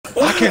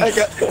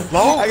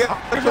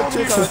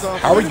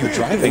How are you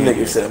driving?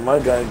 Nigga said my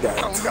gun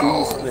got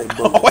 200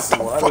 bullets.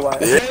 Why do I?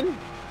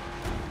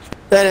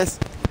 That is.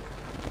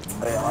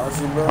 Hey,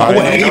 honestly, bro. Oh,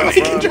 wait,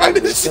 you drive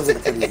this shit. shit.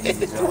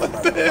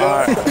 What the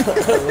hell?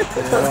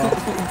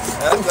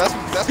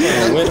 That's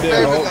what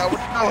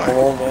Come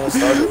on, man.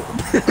 Start it.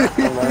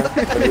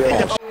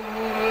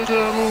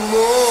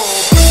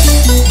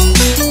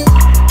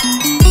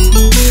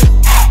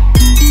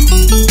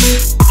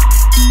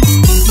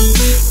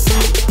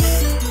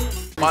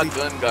 My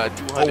gun got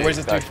 200. Where's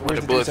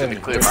the bullets in the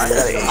clip? I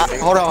got 8.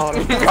 Hold on.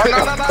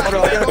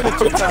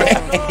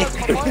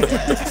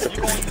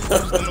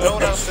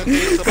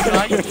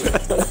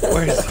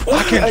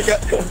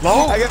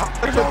 No.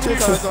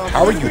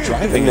 How are you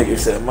driving? Nigga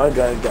said my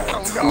gun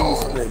got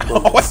 200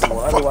 bullets.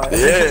 Why do I?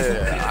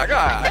 Yeah,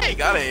 I ain't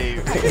got a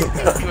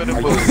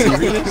 200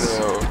 bullets.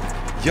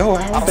 Yo,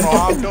 how I don't know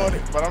how I'm doing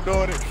it, but I'm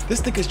doing it.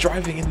 This nigga's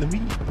driving in the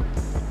meat.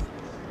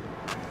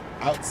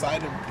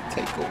 Outside of the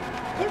takeover.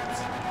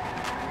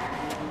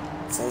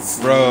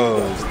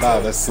 Bro,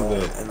 stop, that's too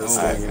lit. Oh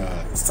my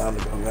god. It's time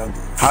to go down.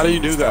 How do you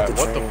do that?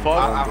 What the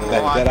fuck?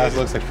 That ass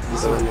looks like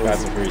this is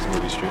Fast and Furious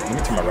movie street. Let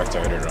me turn my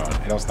retarded on.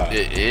 It don't stop.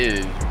 It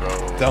is, bro.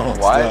 Don't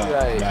Why stop. did I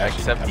I'm actually-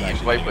 accept I'm the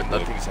actually invite but getting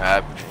nothing's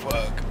happened?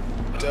 Fuck.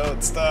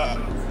 Don't stop.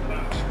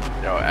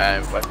 Yo,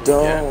 and what?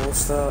 Don't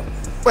stop.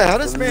 Wait, how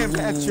does man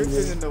have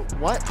drifted in the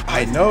what?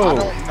 I know. I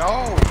don't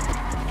know.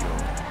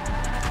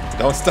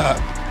 Don't stop.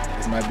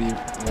 This might be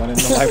one in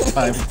a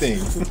lifetime thing.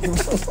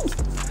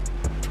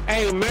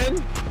 Hey,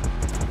 man.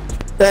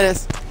 That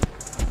is.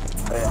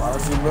 Hey,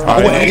 honestly, bro. Oh,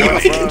 wait,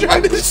 you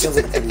drive this shit.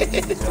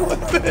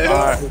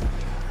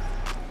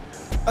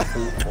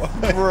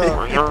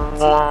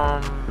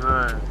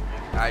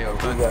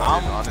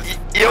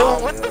 Yo,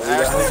 what the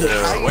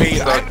fuck? Wait,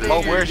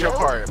 Mo, where's your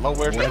card? Mo,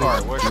 where's your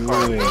card? Where's your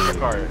card? Where's your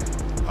card?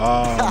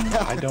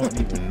 I don't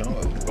even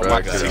know. Go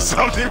back to see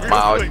something real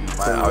My quick.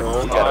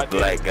 Audi got a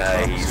black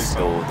guy. He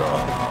stole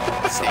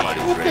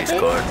somebody's race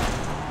card.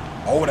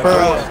 Oh, that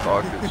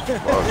Dark as fuck,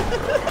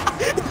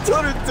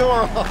 Turn the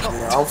door off.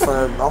 Yeah, I'm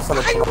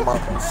finna put on my.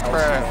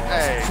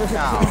 Hey,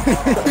 no.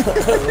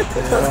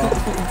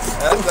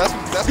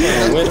 That's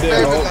what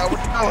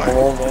Come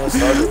on, man.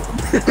 Start it.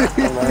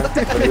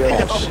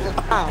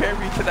 Compare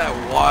me to that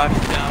wash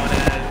down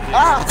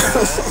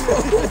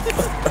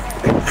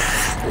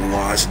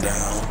Wash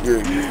down.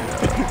 You're good.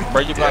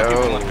 Bro, you black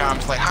people in the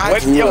comments like, how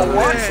What? you Yo, doing?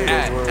 what?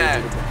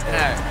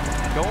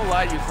 Don't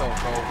lie to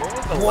yourself, bro. When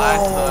was the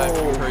last time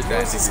you heard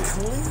that nigga?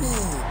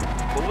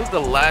 When was the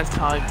last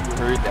time you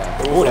heard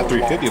that? Oh, that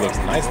 350 looks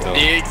nice though.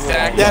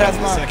 Exactly. Yeah, that's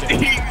mine.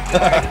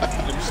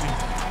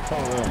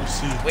 Let me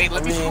see. Wait,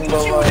 let me shoot with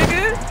you,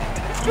 nigga.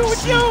 Shoot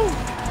with you.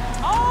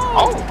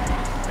 Oh, it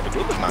do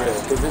look Yeah,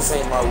 nice. cause this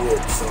ain't my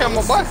whip. So Come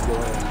on, boy. let's go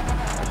ahead.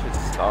 I should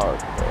start,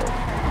 bro.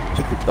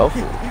 Check it out.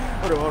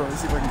 Hold on. Let's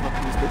see if I can fuck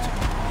this bitch.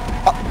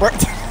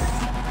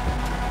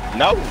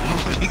 No.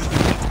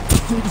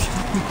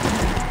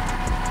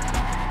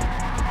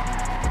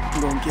 I'm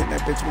gonna get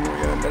that bitch when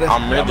we're gonna.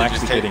 I'm really I'm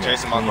just actually getting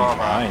chasing a my clean car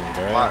line, behind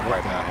bro. the What block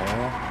right the now.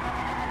 hell?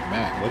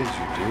 Matt, what did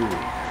you do?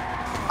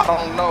 I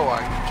don't know. I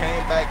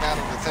came back out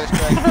of the test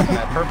track in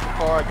that purple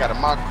car, got in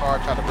my car,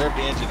 tried to rev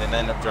the engine, and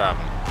ended up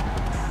driving.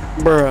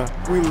 Bruh,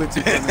 we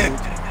legit.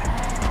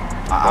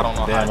 I don't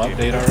know Damn how I did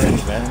update it.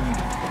 already, man.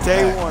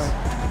 Day Facts. one.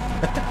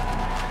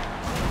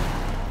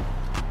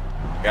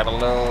 Gotta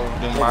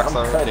love them Like,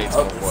 Rockstar I'm cutting updates,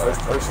 up in boy.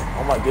 first person.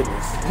 Oh my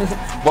goodness.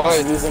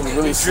 Boy, This thing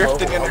really you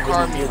drifting slow. in the I'm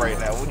car really me right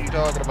getting now. What are you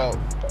talking about?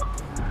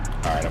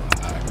 Alright, I'm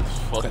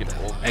Fucking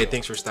old. Hey,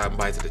 thanks for stopping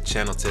by to the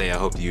channel today. I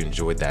hope you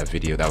enjoyed that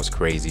video. That was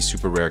crazy.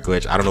 Super rare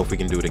glitch. I don't know if we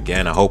can do it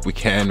again. I hope we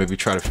can. Maybe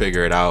try to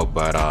figure it out.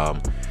 But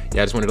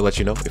yeah, I just wanted to let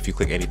you know, if you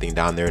click anything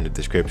down there in the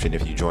description,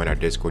 if you join our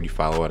Discord, you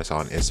follow us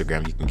on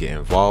Instagram, you can get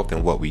involved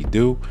in what we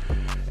do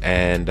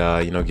and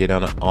you know, get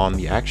on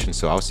the action.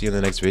 So I'll see you in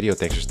the next video.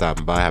 Thanks for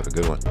stopping by. Have a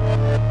good one.